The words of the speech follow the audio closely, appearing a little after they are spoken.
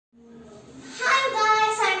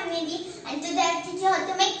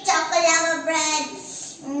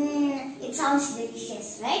most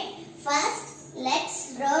delicious, right? First,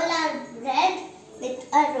 let's roll our bread with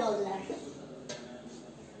a roller.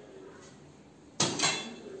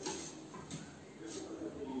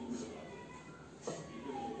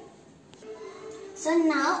 So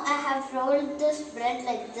now I have rolled this bread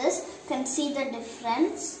like this. You can see the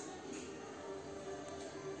difference.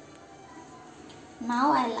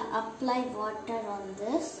 Now I'll apply water on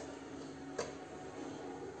this.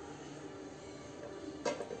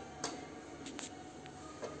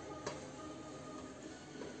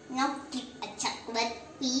 Now keep a chocolate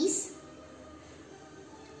piece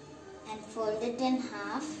and fold it in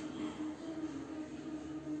half.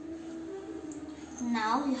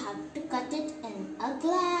 Now you have to cut it in a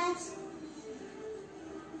glass.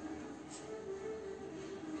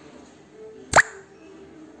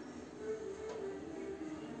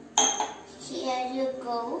 Here you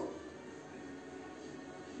go.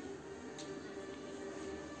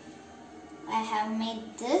 I have made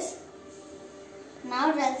this.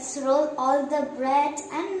 Now let's roll all the bread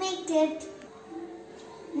and make it.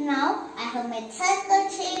 Now I have made circle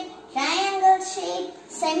shape, triangle shape,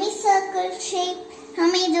 semicircle shape. I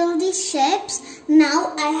made all these shapes.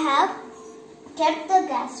 Now I have kept the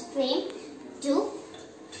gas flame to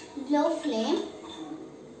low flame.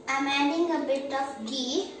 I'm adding a bit of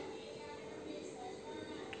ghee.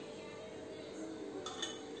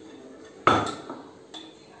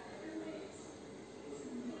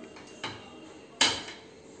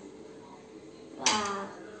 Wow.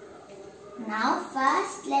 Now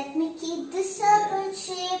first let me keep the circle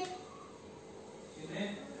shape.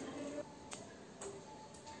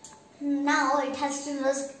 Now it has to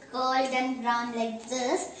roast golden brown like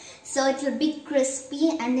this, so it will be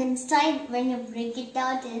crispy, and inside when you break it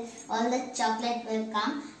out all the chocolate will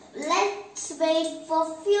come. Let's wait for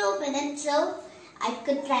a few minutes so I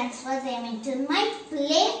could transfer them into my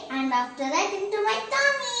plate and after that into my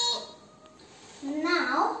tummy.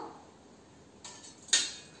 Now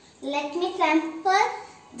let me transfer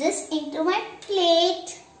this into my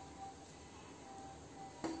plate.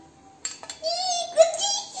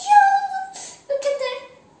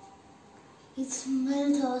 It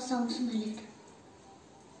smells awesome, smell it.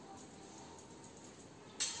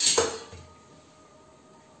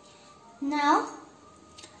 Now,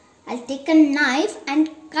 I'll take a knife and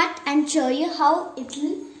cut and show you how it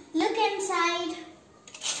will look inside.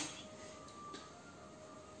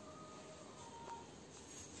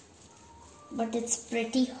 But it's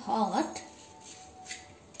pretty hot.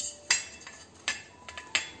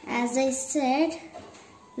 As I said,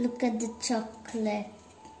 look at the chocolate.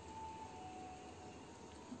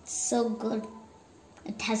 So good.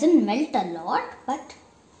 It hasn't melted a lot, but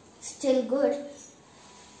still good.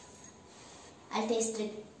 I'll taste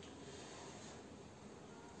it.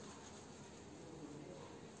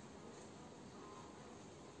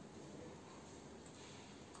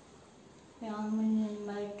 Yummy in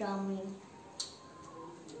my tummy.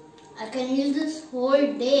 I can use this whole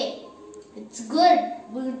day. It's good.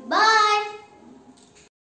 Goodbye.